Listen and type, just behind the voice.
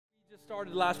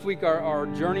Started last week our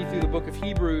journey through the book of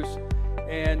Hebrews,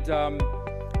 and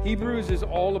Hebrews is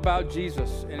all about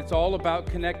Jesus, and it's all about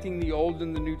connecting the Old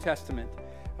and the New Testament,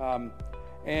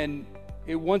 and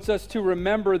it wants us to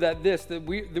remember that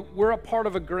we're a part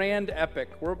of a grand epic.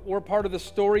 We're part of the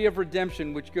story of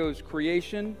redemption, which goes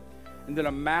creation, and then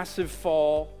a massive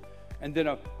fall, and then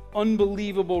an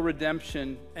unbelievable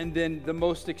redemption, and then the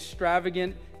most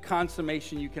extravagant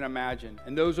consummation you can imagine.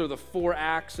 And those are the four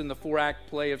acts in the four-act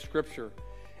play of Scripture.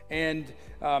 And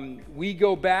we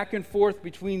go back and forth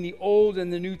between the Old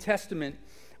and the New Testament.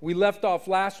 We left off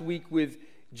last week with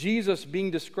Jesus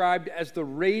being described as the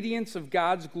radiance of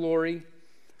God's glory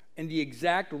and the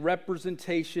exact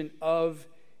representation of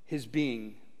his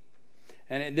being.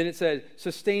 And then it said,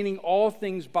 sustaining all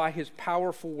things by his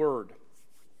powerful word.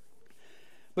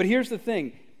 But here's the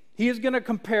thing. He is going to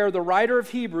compare the writer of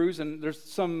Hebrews, and there's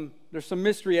some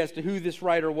mystery as to who this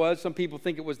writer was. Some people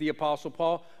think it was the Apostle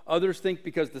Paul. Others think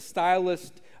because the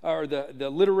stylist or the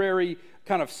literary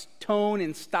kind of tone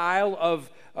and style of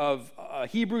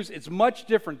Hebrews, it's much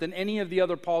different than any of the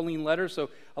other Pauline letters. So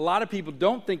a lot of people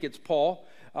don't think it's Paul.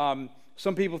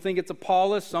 Some people think it's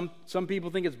Apollos. Some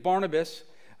people think it's Barnabas.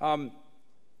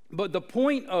 But the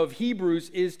point of Hebrews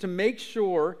is to make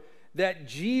sure that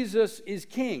Jesus is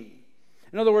king.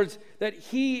 In other words, that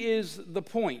he is the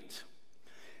point.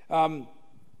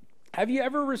 Have you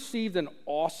ever received an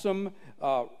awesomely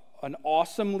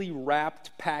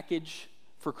wrapped package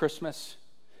for Christmas?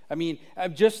 I mean,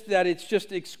 it's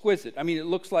just exquisite. I mean, it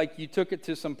looks like you took it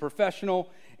to some professional,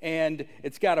 and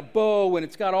it's got a bow, and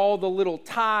it's got all the little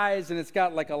ties, and it's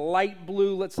got like a light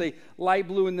blue, let's say light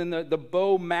blue, and then the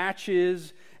bow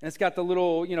matches. And it's got the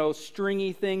little,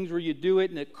 stringy things where you do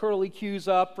it and it curly cues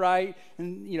up, right?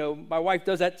 And, my wife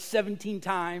does that 17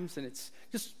 times, and it's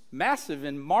just massive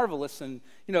and marvelous and,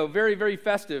 very, very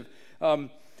festive.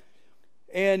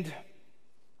 And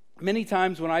many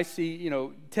times when I see,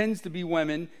 tends to be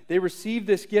women, they receive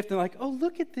this gift and they're like, oh,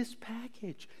 look at this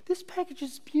package. This package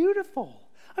is beautiful.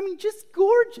 I mean, just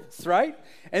gorgeous, right?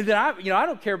 And then I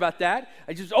don't care about that.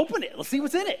 I just open it. Let's see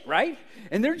what's in it, right?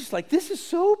 And they're just like, this is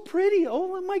so pretty.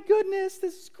 Oh my goodness,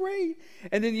 this is great.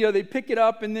 And then they pick it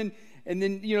up, and then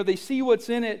they see what's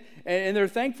in it, and they're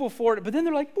thankful for it. But then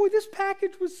they're like, boy, this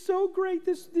package was so great.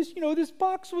 This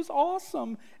box was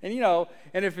awesome. And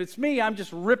and if it's me, I'm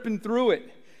just ripping through it.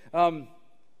 But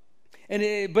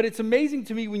it's amazing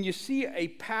to me when you see a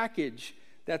package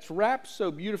that's wrapped so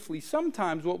beautifully.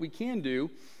 Sometimes what we can do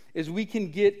is we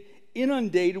can get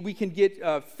inundated, we can get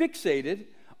fixated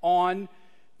on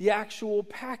the actual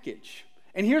package.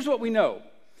 And here's what we know.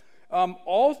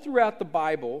 All throughout the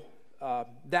Bible,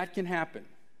 that can happen.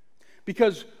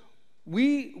 Because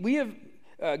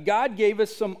God gave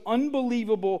us some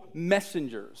unbelievable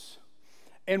messengers.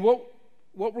 And what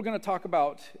we're going to talk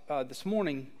about this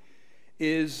morning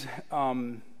is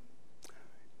an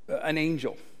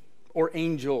angel. Or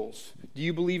angels. Do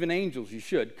you believe in angels? You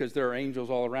should, because there are angels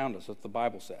all around us, as the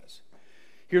Bible says.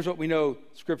 Here's what we know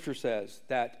Scripture says,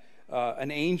 that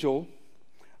an angel,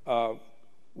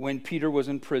 when Peter was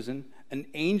in prison, an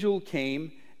angel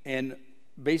came and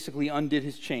basically undid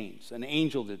his chains. An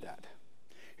angel did that.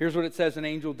 Here's what it says an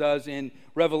angel does in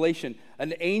Revelation.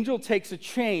 An angel takes a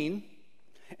chain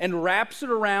and wraps it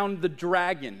around the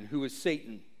dragon, who is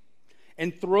Satan,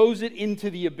 and throws it into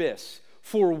the abyss.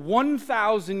 For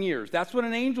 1,000 years. That's what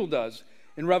an angel does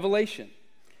in Revelation.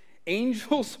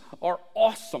 Angels are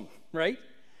awesome, right?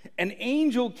 An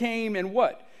angel came and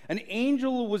what? An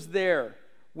angel was there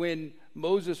when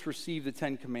Moses received the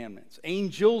Ten Commandments.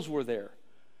 Angels were there.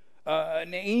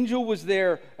 An angel was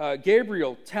there,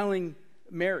 Gabriel, telling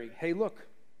Mary, hey, look,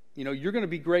 you're going to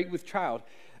be great with child.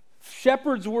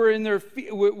 Shepherds were in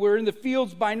the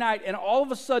fields by night, and all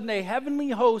of a sudden a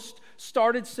heavenly host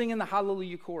started singing the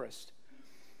Hallelujah chorus.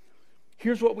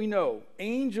 Here's what we know.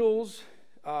 Angels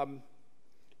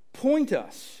point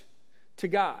us to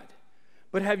God.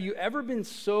 But have you ever been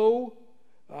so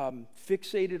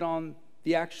fixated on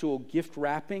the actual gift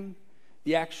wrapping,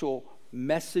 the actual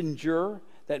messenger,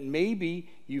 that maybe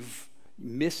you've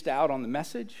missed out on the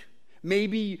message?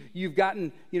 Maybe you've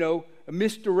gotten,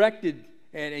 misdirected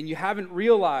and you haven't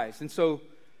realized. And so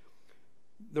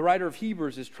the writer of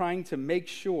Hebrews is trying to make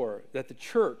sure that the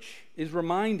church is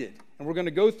reminded, and we're going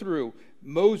to go through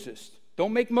Moses.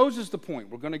 Don't make Moses the point.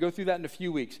 We're going to go through that in a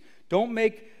few weeks. Don't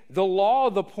make the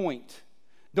law the point.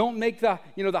 Don't make the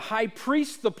high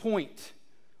priest the point.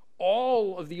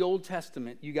 All of the Old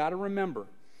Testament, you got to remember,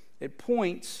 it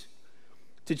points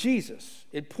to Jesus.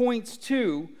 It points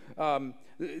to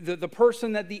the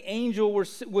person that the angel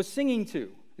was singing to.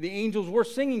 The angels were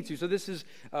singing to. So this is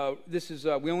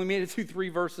we only made it through 3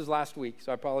 verses last week,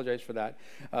 so I apologize for that.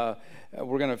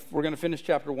 We're gonna finish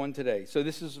chapter 1 today. So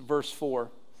this is verse 4.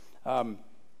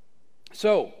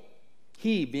 So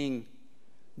he, being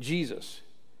Jesus,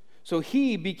 so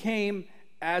he became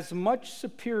as much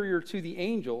superior to the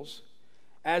angels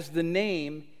as the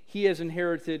name he has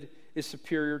inherited is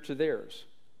superior to theirs.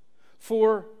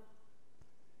 For,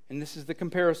 and this is the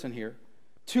comparison here,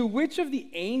 to which of the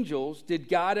angels did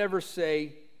God ever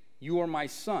say, "You are my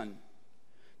son.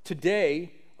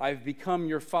 Today I've become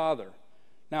your father"?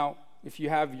 Now, if you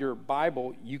have your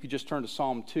Bible, you could just turn to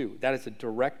Psalm 2. That is a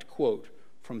direct quote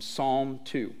from Psalm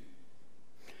 2.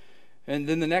 And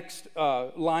then the next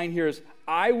line here is,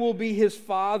 "I will be his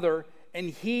father, and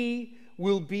he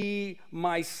will be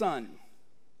my son."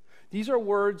 These are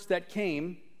words that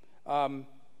came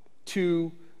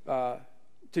to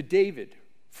David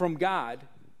from God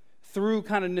through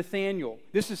kind of Nathaniel.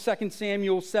 This is 2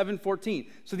 Samuel 7:14.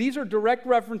 So these are direct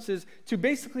references to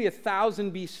basically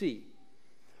 1000 BC.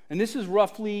 And this is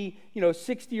roughly,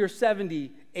 60 or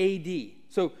 70 AD.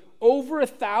 So over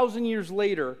 1,000 years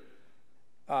later,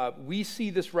 we see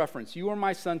this reference. "You are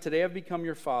my son, today I've become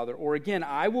your father." Or again,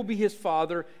 "I will be his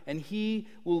father, and he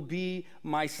will be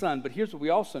my son." But here's what we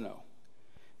also know.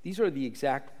 These are the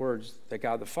exact words that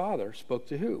God the Father spoke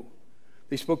to who?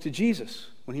 They spoke to Jesus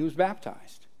when he was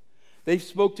baptized. They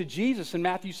spoke to Jesus in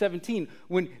Matthew 17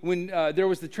 when there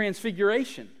was the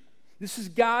transfiguration. This is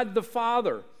God the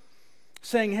Father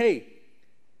saying, "Hey,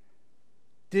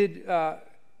 was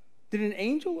an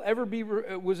angel ever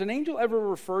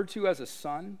referred to as a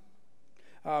son?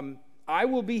 I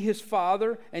will be his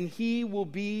father, and he will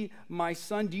be my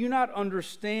son." Do you not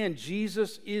understand?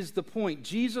 Jesus is the point.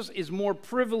 Jesus is more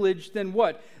privileged than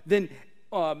what? Than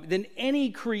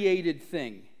any created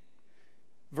thing.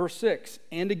 Verse 6,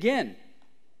 "And again,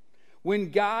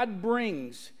 when God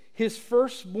brings his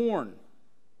firstborn,"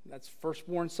 that's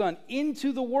firstborn son,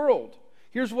 "into the world,"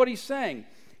 here's what he's saying.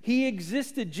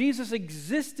 Jesus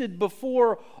existed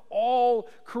before all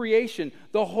creation.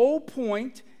 The whole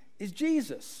point is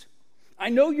Jesus. I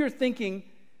know you're thinking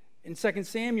in 2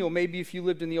 Samuel, maybe if you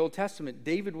lived in the Old Testament,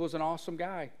 David was an awesome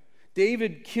guy.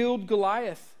 David killed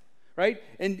Goliath, right?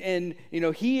 And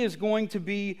he is going to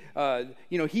be,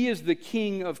 he is the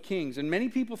King of Kings. And many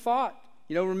people thought,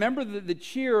 remember the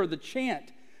cheer or the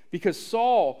chant, because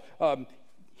Saul,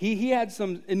 he had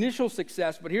some initial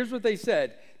success, but here's what they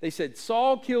said. They said,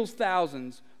 "Saul kills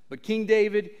thousands, but King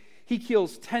David, he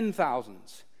kills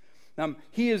 10,000s.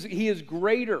 He is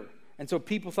greater." And so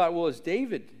people thought, well, is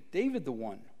David the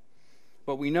one?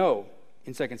 But we know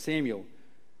in 2 Samuel,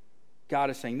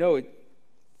 God is saying, no,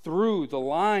 through the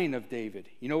line of David,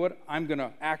 you know what? I'm going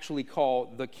to actually call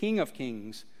the King of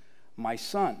Kings my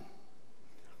son.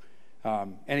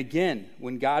 And again,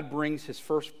 when God brings his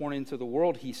firstborn into the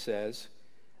world, he says,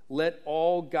 "Let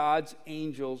all God's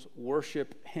angels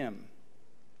worship him."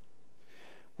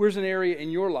 Where's an area in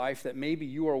your life that maybe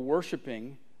you are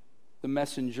worshiping the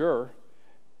messenger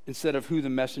instead of who the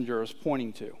messenger is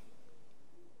pointing to?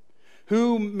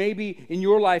 Who maybe in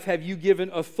your life have you given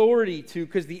authority to?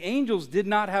 Because the angels did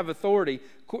not have authority.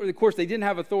 Of course, they didn't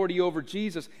have authority over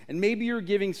Jesus. And maybe you're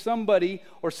giving somebody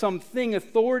or something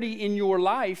authority in your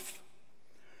life.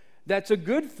 That's a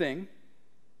good thing,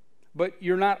 but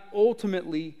you're not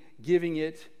ultimately giving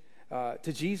it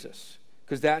to Jesus,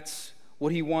 because that's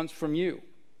what he wants from you.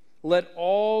 Let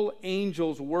all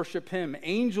angels worship him.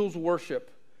 Angels worship.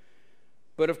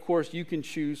 But of course, you can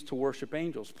choose to worship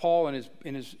angels. Paul,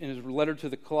 in his letter to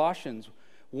the Colossians,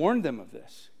 warned them of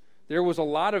this. There was a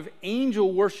lot of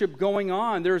angel worship going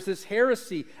on. There's this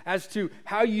heresy as to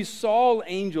how you saw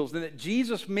angels, and that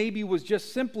Jesus maybe was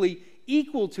just simply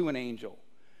equal to an angel.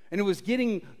 And it was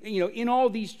getting, in all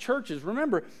these churches.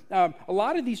 Remember, a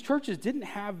lot of these churches didn't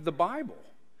have the Bible.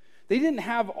 They didn't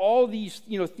have all these,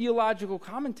 theological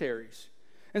commentaries.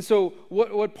 And so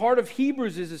what part of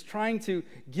Hebrews is trying to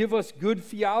give us good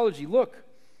theology. Look,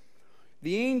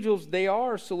 the angels, they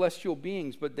are celestial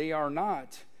beings, but they are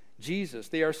not Jesus.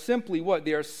 They are simply what?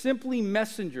 They are simply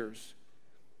messengers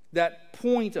that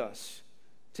point us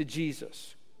to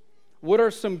Jesus. What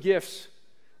are some gifts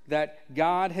that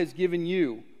God has given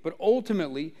you? But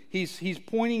ultimately, he's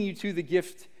pointing you to the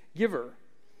gift giver.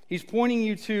 He's pointing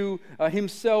you to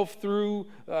himself through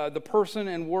the person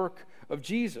and work of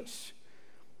Jesus.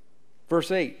 Verse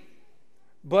 8,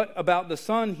 "But about the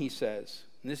Son," he says,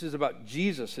 and this is about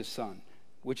Jesus, his son,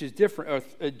 which is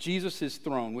different, Jesus'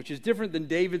 throne, which is different than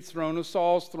David's throne or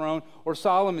Saul's throne or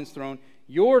Solomon's throne.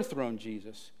 "Your throne,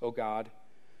 Jesus, O God,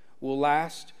 will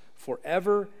last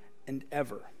forever and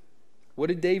ever." What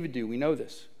did David do? We know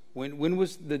this. When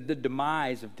was the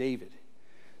demise of David?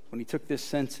 When he took this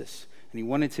census and he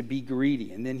wanted to be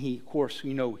greedy. And then he, of course,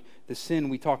 the sin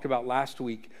we talked about last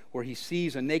week where he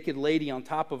sees a naked lady on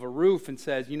top of a roof and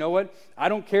says, you know what? I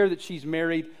don't care that she's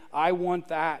married. I want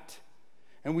that.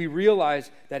 And we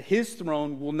realize that his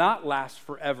throne will not last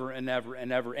forever and ever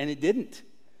and ever. And it didn't.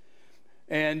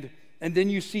 And then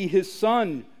you see his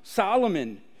son,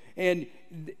 Solomon. And,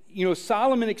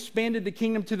 Solomon expanded the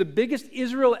kingdom to the biggest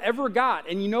Israel ever got.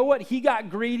 And you know what? He got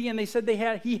greedy, and they said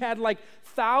he had like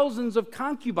thousands of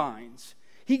concubines.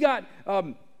 He got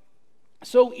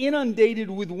so inundated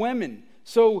with women,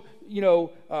 so,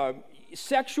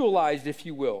 sexualized, if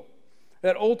you will,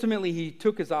 that ultimately he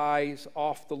took his eyes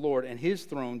off the Lord, and his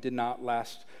throne did not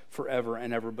last forever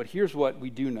and ever. But here's what we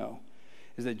do know,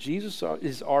 is that Jesus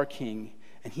is our king,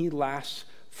 and he lasts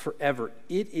forever.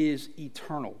 It is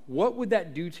eternal. What would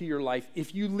that do to your life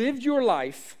if you lived your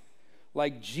life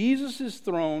like Jesus'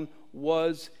 throne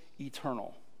was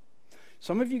eternal?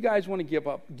 Some of you guys want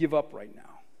to give up right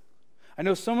now. I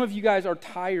know some of you guys are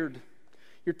tired.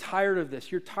 You're tired of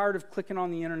this. You're tired of clicking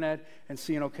on the internet and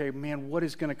seeing, okay, man, what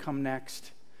is going to come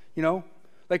next?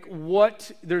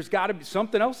 There's got to be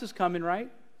something else is coming, right?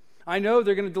 I know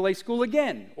they're going to delay school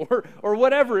again or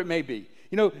whatever it may be.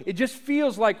 It just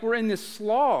feels like we're in this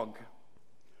slog.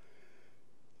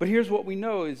 But here's what we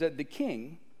know is that the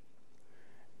King,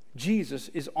 Jesus,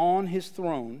 is on his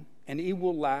throne, and it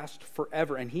will last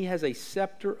forever. And he has a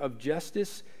scepter of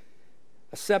justice.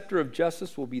 A scepter of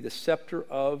justice will be the scepter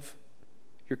of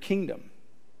your kingdom.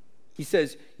 He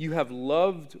says, you have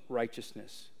loved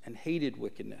righteousness and hated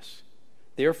wickedness.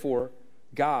 Therefore,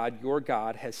 God, your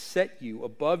God, has set you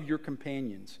above your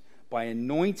companions by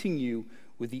anointing you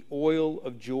with the oil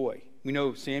of joy. We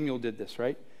know Samuel did this,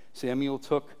 right? Samuel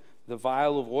took the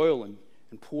vial of oil and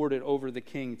poured it over the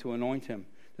king to anoint him,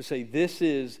 to say, this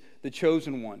is the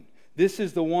chosen one. This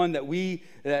is the one that we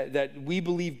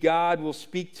believe God will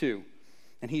speak to.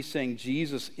 And he's saying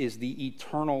Jesus is the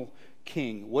eternal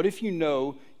king. What if you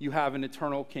know you have an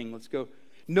eternal king? Let's go.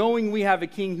 Knowing we have a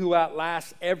king who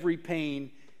outlasts every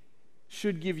pain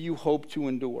should give you hope to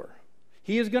endure.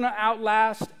 He is going to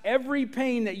outlast every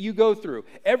pain that you go through,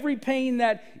 every pain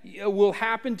that will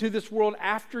happen to this world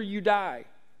after you die.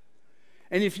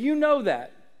 And if you know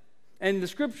that, and the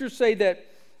scriptures say that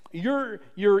your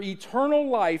eternal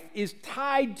life is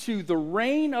tied to the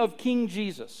reign of King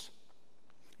Jesus,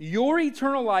 your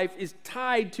eternal life is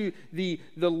tied to the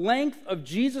length of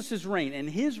Jesus' reign, and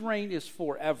his reign is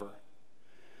forever.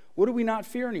 What do we not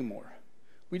fear anymore?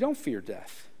 We don't fear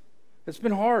death. It's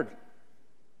been hard.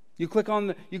 You click on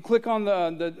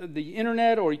the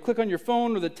internet, or you click on your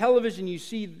phone or the television, you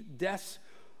see deaths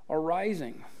are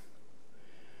rising.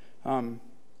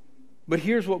 But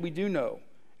here's what we do know,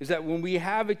 is that when we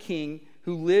have a king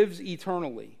who lives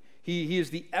eternally, he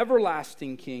is the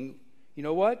everlasting king, you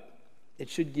know what? It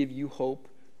should give you hope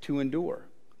to endure.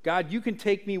 God, you can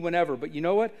take me whenever, but you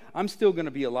know what? I'm still going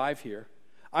to be alive here.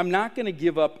 I'm not going to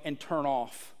give up and turn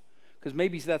off, because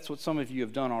maybe that's what some of you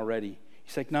have done already.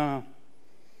 He's like, no,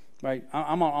 right?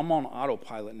 I'm on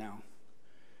autopilot now.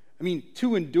 I mean,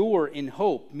 to endure in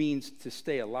hope means to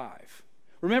stay alive.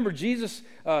 Remember, Jesus,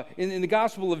 in the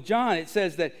Gospel of John, it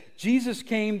says that Jesus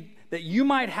came that you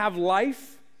might have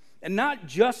life, and not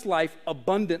just life,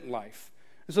 abundant life.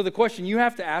 And so the question you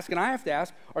have to ask, and I have to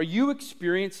ask, are you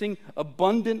experiencing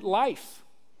abundant life?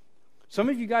 Some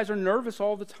of you guys are nervous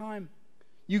all the time.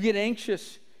 You get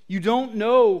anxious. You don't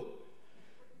know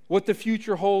what the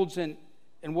future holds, and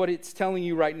what it's telling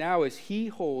you right now is he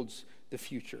holds the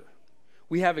future.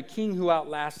 We have a king who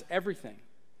outlasts everything.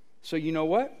 So you know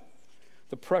what?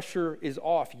 The pressure is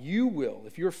off. You will,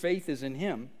 if your faith is in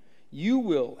him, you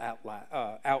will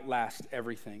outlast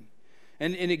everything.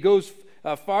 And it goes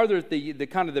farther at the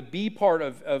kind of the B part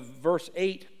of verse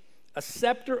 8. A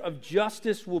scepter of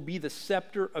justice will be the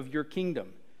scepter of your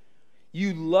kingdom. You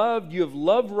have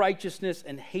loved righteousness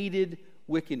and hated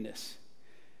wickedness.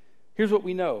 Here's what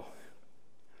we know.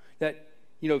 That,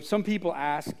 some people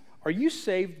ask, are you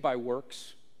saved by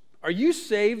works? Are you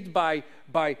saved by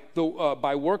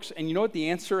works? And you know what the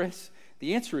answer is?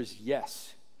 The answer is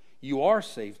yes. You are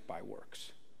saved by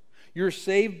works. You're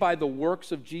saved by the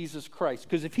works of Jesus Christ.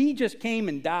 Because if he just came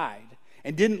and died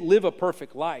and didn't live a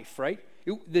perfect life, right?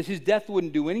 His death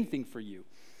wouldn't do anything for you.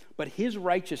 But his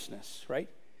righteousness, right?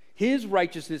 His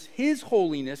righteousness, his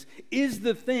holiness is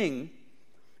the thing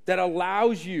that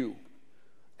allows you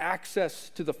access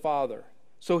to the Father.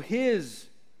 So his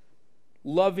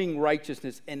loving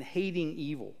righteousness and hating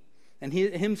evil. And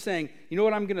him saying, you know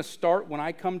what I'm going to start when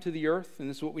I come to the earth? And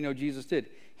this is what we know Jesus did.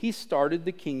 He started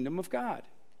the kingdom of God.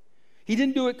 He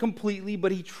didn't do it completely,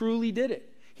 but he truly did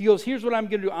it. He goes, here's what I'm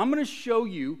going to do. I'm going to show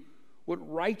you what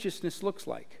righteousness looks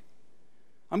like.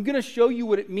 I'm going to show you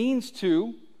what it means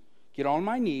to get on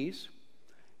my knees,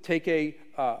 take a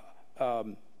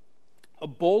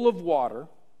bowl of water,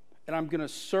 and I'm going to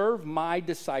serve my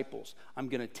disciples. I'm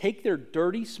going to take their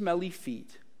dirty, smelly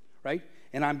feet, right?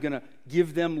 And I'm going to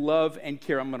give them love and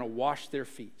care. I'm going to wash their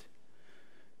feet.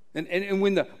 And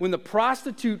when the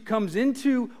prostitute comes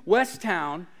into West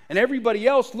Town and everybody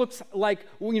else looks like,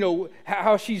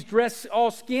 how she's dressed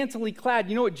all scantily clad,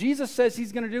 you know what Jesus says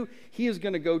he's going to do? He is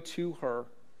going to go to her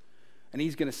and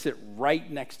he's going to sit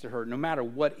right next to her no matter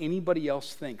what anybody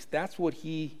else thinks. That's what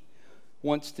he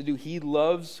wants to do. He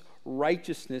loves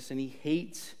righteousness and he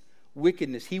hates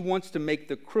wickedness. He wants to make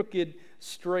the crooked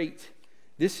straight.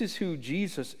 This is who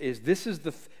Jesus is. This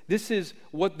is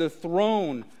what the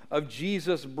throne of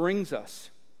Jesus brings us.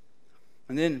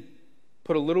 And then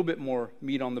put a little bit more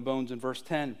meat on the bones in verse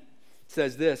 10. It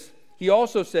says this. He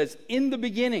also says, in the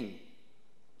beginning,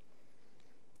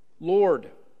 Lord,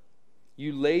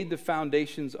 you laid the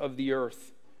foundations of the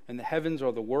earth, and the heavens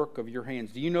are the work of your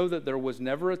hands. Do you know that there was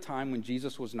never a time when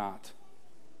Jesus was not?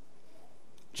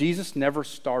 Jesus never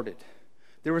started.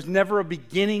 There was never a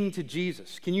beginning to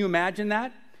Jesus. Can you imagine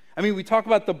that? I mean, we talk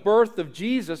about the birth of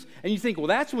Jesus, and you think, well,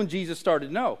 that's when Jesus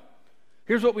started. No.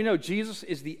 Here's what we know. Jesus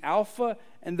is the Alpha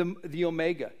and the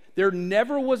Omega. There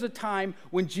never was a time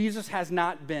when Jesus has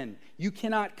not been. You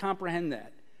cannot comprehend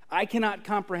that. I cannot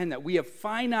comprehend that. We have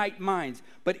finite minds.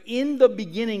 But in the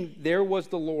beginning, there was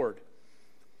the Lord.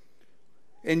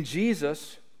 And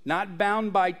Jesus, not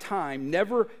bound by time,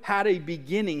 never had a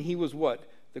beginning. He was what?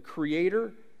 The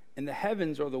creator, and the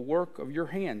heavens are the work of your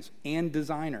hands and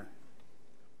designer.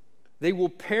 They will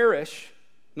perish.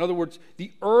 In other words,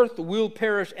 the earth will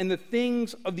perish and the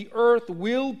things of the earth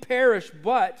will perish.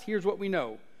 But here's what we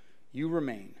know. You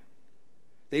remain.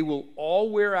 They will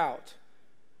all wear out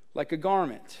like a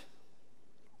garment.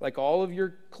 Like all of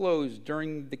your clothes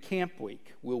during the camp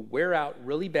week will wear out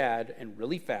really bad and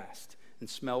really fast and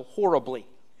smell horribly.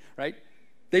 Right?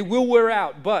 They will wear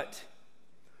out, but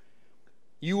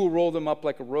you will roll them up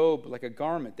like a robe, like a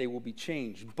garment. They will be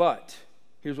changed. But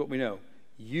here's what we know.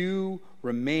 You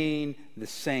remain the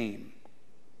same.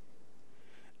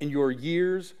 And your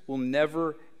years will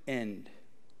never end.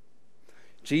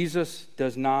 Jesus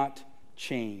does not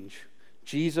change.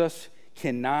 Jesus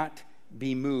cannot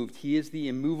be moved. He is the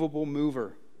immovable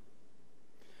mover.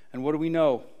 And what do we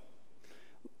know?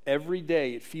 Every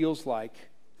day it feels like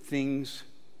things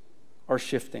are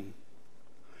shifting.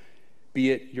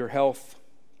 Be it your health,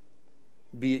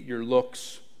 be it your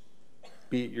looks,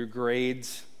 be it your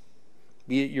grades,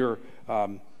 be it your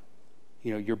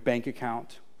bank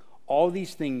account. All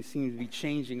these things seem to be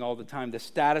changing all the time. The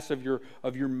status of your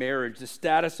marriage, the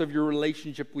status of your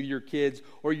relationship with your kids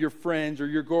or your friends or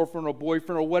your girlfriend or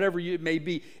boyfriend or whatever it may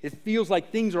be. It feels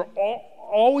like things are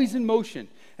always in motion.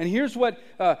 And here's what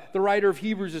the writer of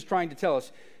Hebrews is trying to tell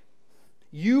us.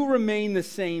 You remain the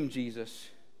same, Jesus,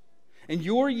 and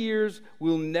your years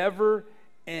will never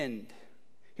end.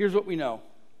 Here's what we know.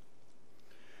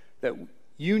 That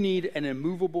you need an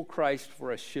immovable Christ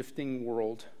for a shifting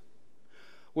world.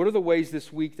 What are the ways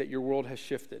this week that your world has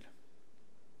shifted?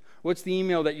 What's the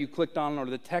email that you clicked on or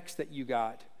the text that you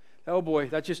got? Oh boy,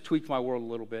 that just tweaked my world a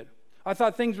little bit. I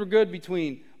thought things were good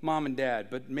between mom and dad,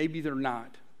 but maybe they're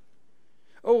not.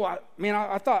 Oh, I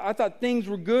thought things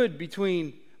were good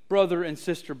between brother and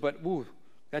sister, but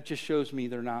that just shows me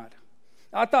they're not.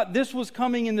 I thought this was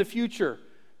coming in the future.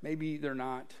 Maybe they're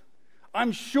not.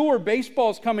 I'm sure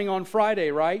baseball's coming on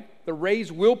Friday, right? The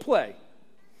Rays will play,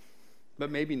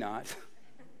 but maybe not.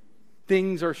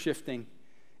 Things are shifting.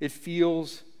 It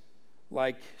feels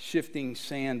like shifting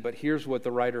sand, but here's what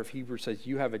the writer of Hebrews says.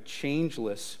 You have a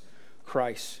changeless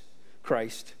Christ.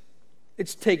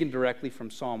 It's taken directly from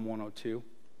Psalm 102,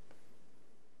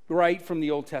 right from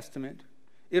the Old Testament.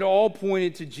 It all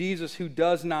pointed to Jesus who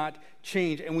does not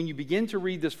change. And when you begin to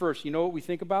read this verse, you know what we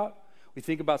think about? We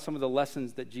think about some of the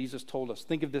lessons that Jesus told us.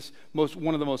 Think of this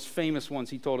one of the most famous ones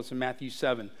he told us in Matthew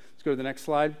 7. Let's go to the next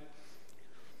slide.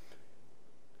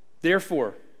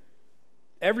 Therefore,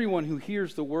 everyone who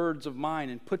hears the words of mine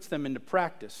and puts them into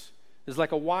practice is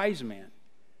like a wise man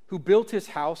who built his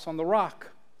house on the rock.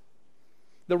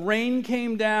 The rain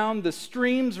came down, the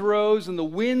streams rose, and the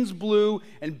winds blew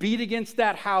and beat against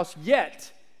that house,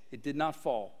 yet it did not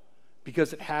fall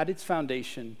because it had its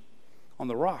foundation on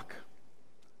the rock.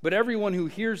 But everyone who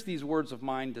hears these words of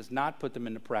mine does not put them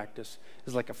into practice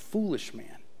is like a foolish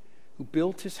man who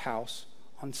built his house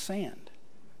on sand.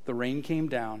 The rain came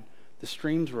down, the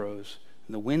streams rose,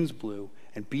 and the winds blew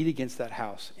and beat against that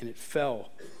house, and it fell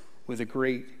with a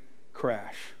great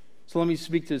crash. So let me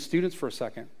speak to the students for a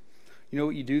second. You know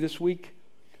what you do this week?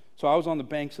 So I was on the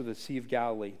banks of the Sea of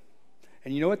Galilee.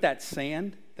 And you know what that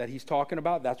sand that he's talking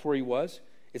about, that's where he was?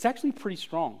 It's actually pretty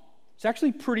strong. It's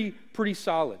actually pretty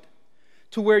solid.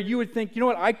 To where you would think, you know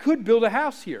what, I could build a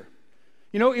house here.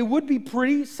 You know, it would be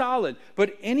pretty solid.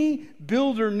 But any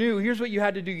builder knew, here's what you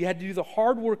had to do. You had to do the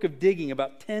hard work of digging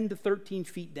about 10 to 13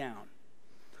 feet down.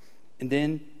 And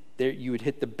then there you would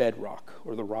hit the bedrock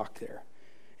or the rock there.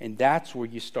 And that's where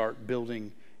you start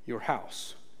building your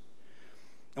house.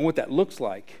 And what that looks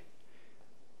like,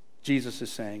 Jesus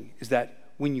is saying, is that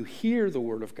when you hear the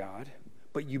word of God,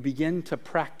 but you begin to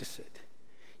practice it,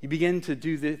 you begin to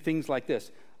do things like this.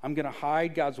 I'm going to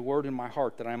hide God's word in my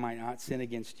heart that I might not sin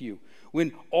against you.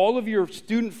 When all of your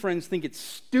student friends think it's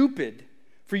stupid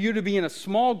for you to be in a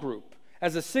small group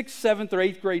as a 6th, 7th, or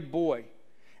 8th grade boy,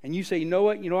 and you say, you know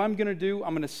what I'm going to do?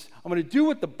 I'm going to do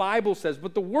what the Bible says,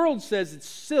 but the world says it's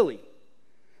silly.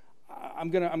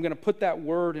 I'm going to put that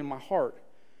word in my heart,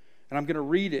 and I'm going to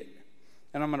read it,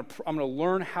 and I'm going to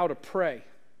learn how to pray,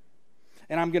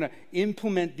 and I'm going to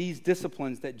implement these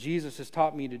disciplines that Jesus has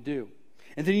taught me to do.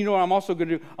 And then you know what I'm also going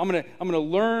to do? I'm going to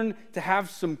learn to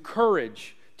have some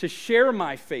courage to share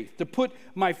my faith, to put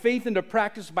my faith into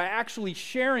practice by actually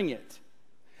sharing it.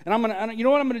 And you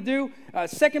know what I'm going to do?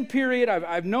 Second period,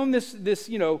 I've known this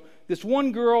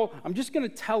one girl. I'm just going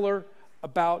to tell her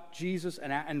about Jesus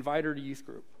and invite her to youth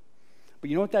group. But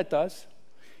you know what that does?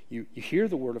 You hear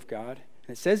the word of God,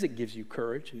 and it says it gives you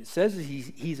courage, and it says that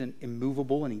he's an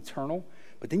immovable and eternal.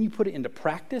 But then you put it into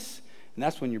practice, and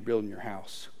that's when you're building your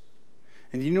house.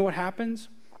 And you know what happens?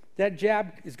 That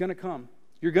jab is going to come.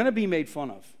 You're going to be made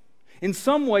fun of. In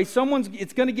some way, it's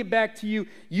going to get back to you.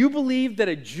 You believe that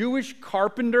a Jewish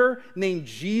carpenter named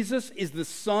Jesus is the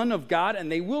Son of God,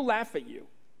 and they will laugh at you.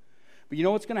 But you know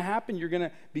what's going to happen? You're going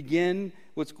to begin,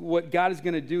 what God is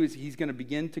going to do is he's going to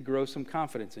begin to grow some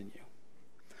confidence in you.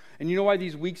 And you know why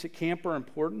these weeks at camp are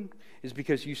important? Is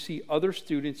because you see other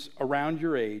students around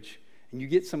your age, and you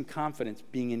get some confidence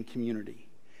being in community.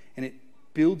 And it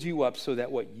builds you up so that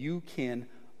you can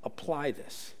apply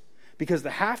this. Because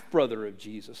the half-brother of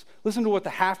Jesus, listen to what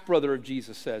the half-brother of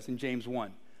Jesus says in James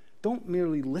 1. Don't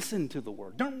merely listen to the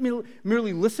word. Don't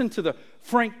merely listen to the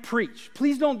Frank preach.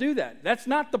 Please don't do that. That's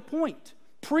not the point.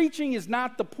 Preaching is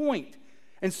not the point.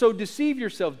 And so deceive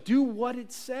yourself. Do what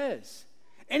it says.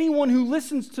 Anyone who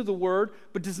listens to the word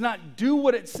but does not do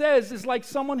what it says is like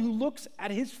someone who looks at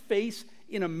his face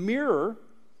in a mirror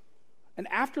and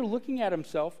after looking at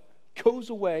himself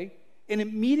goes away and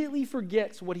immediately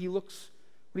forgets what he looks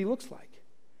like.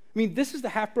 I mean, this is the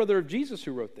half-brother of Jesus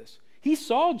who wrote this. He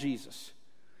saw Jesus.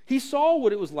 He saw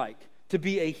what it was like to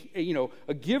be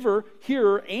a giver,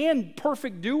 hearer, and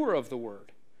perfect doer of the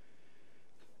word.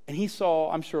 And he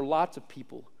saw, I'm sure, lots of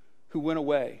people who went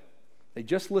away. They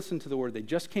just listened to the word. They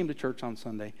just came to church on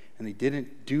Sunday, and they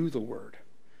didn't do the word.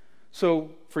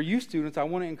 So for you students, I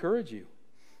want to encourage you.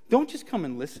 Don't just come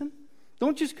and listen.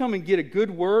 Don't just come and get a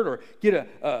good word or get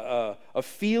a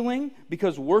feeling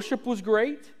because worship was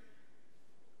great.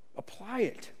 Apply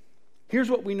it. Here's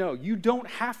what we know. You don't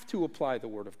have to apply the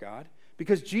word of God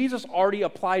because Jesus already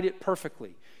applied it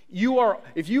perfectly.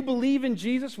 If you believe in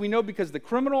Jesus, we know because the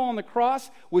criminal on the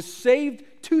cross was saved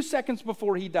 2 seconds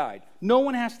before he died. No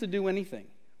one has to do anything.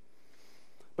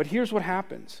 But here's what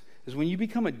happens, is when you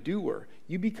become a doer,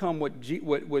 you become what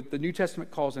the New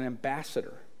Testament calls an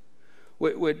ambassador.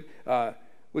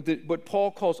 What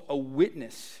Paul calls a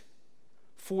witness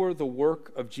for the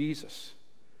work of Jesus.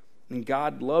 And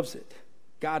God loves it.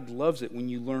 God loves it when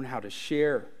you learn how to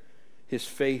share his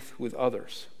faith with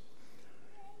others.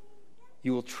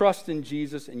 You will trust in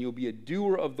Jesus and you'll be a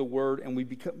doer of the word, and we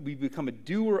become a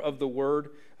doer of the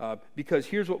word because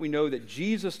here's what we know, that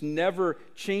Jesus never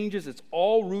changes. It's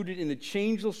all rooted in the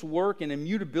changeless work and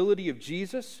immutability of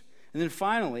Jesus. And then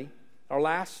finally, our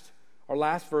last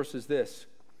verse is this.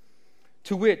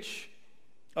 To which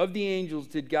of the angels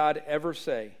did God ever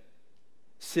say,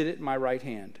 sit at my right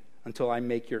hand until I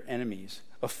make your enemies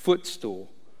a footstool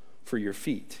for your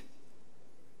feet?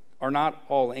 Are not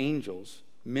all angels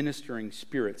ministering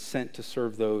spirits sent to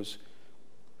serve those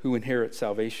who inherit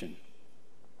salvation?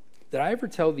 Did I ever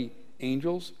tell the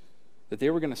angels that they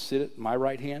were going to sit at my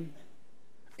right hand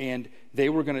and they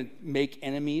were going to make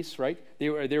enemies, right? They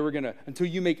were going to, until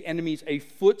you make enemies a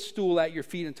footstool at your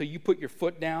feet, until you put your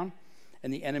foot down,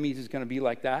 and the enemies is going to be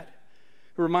like that.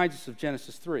 It reminds us of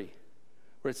Genesis 3,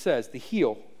 where it says, the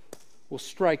heel will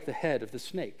strike the head of the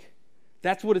snake.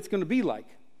 That's what it's going to be like.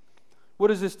 What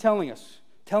is this telling us?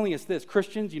 Telling us this,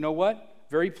 Christians, you know what?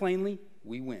 Very plainly,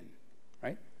 we win,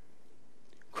 right?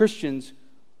 Christians,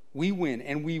 we win,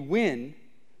 and we win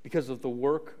because of the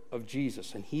work of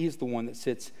Jesus. And he is the one that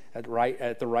sits at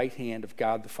the right hand of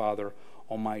God the Father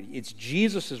Almighty. It's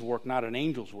Jesus' work, not an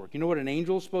angel's work. You know what an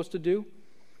angel is supposed to do?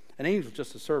 An angel is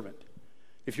just a servant.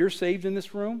 If you're saved in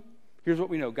this room, here's what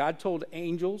we know. God told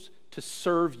angels to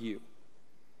serve you.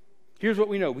 Here's what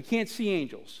we know. We can't see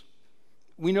angels.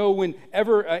 We know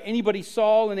whenever anybody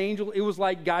saw an angel, it was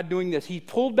like God doing this. He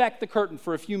pulled back the curtain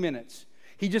for a few minutes.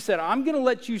 He just said, I'm going to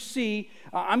let you see.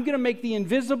 I'm going to make the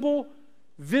invisible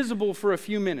visible for a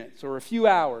few minutes or a few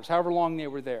hours, however long they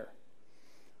were there.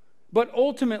 But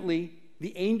ultimately,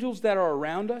 the angels that are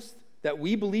around us, that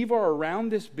we believe are around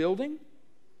this building,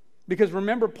 because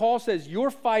remember, Paul says,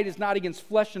 your fight is not against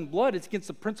flesh and blood, it's against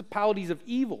the principalities of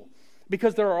evil,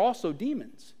 because there are also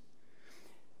demons.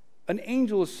 An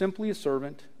angel is simply a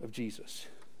servant of Jesus.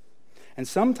 And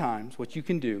sometimes what you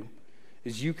can do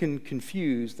is you can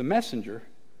confuse the messenger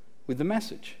with the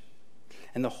message.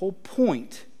 And the whole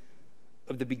point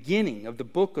of the beginning of the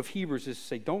book of Hebrews is to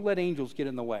say, don't let angels get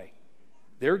in the way.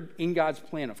 They're in God's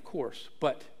plan, of course,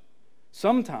 but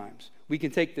sometimes we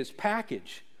can take this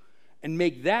package and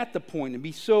make that the point and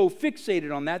be so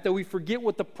fixated on that we forget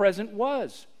what the present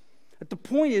was. But the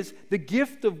point is, the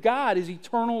gift of God is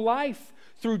eternal life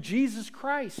through Jesus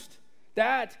Christ.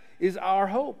 That is our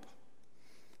hope.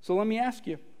 So let me ask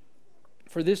you,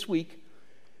 for this week,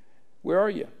 where are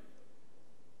you?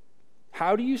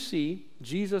 How do you see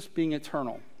Jesus being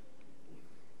eternal?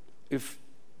 If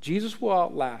Jesus will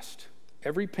outlast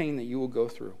every pain that you will go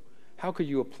through, how could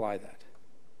you apply that?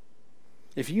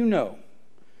 If you know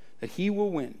that he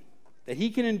will win, that he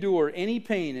can endure any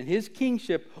pain, and his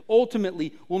kingship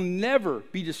ultimately will never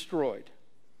be destroyed,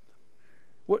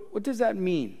 what does that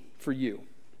mean for you?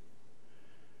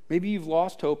 Maybe you've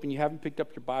lost hope and you haven't picked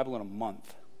up your Bible in a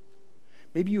month.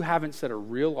 Maybe you haven't said a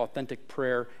real authentic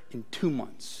prayer in 2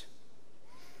 months.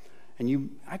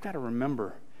 And I've got to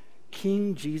remember,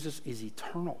 King Jesus is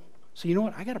eternal. So you know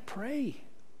what? I got to pray.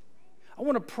 I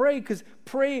want to pray because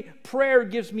prayer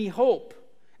gives me hope.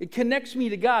 It connects me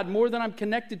to God more than I'm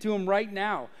connected to him right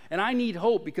now. And I need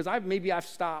hope because maybe I've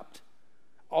stopped.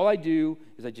 All I do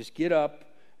is I just get up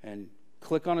and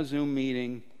click on a Zoom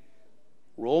meeting,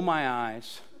 roll my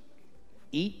eyes,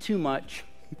 eat too much,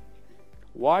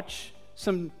 watch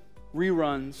some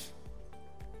reruns,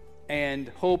 and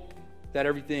hope that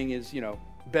everything is,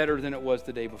 better than it was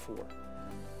the day before.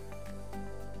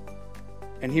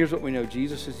 And here's what we know.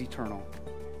 Jesus is eternal,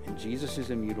 and Jesus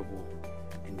is immutable,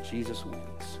 and Jesus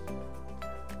wins.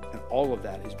 And all of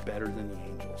that is better than the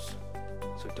angels.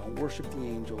 So don't worship the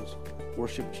angels,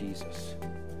 worship Jesus.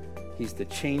 He's the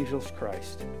changeless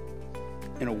Christ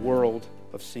in a world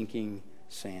of sinking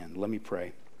sand. Let me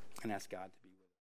pray and ask God.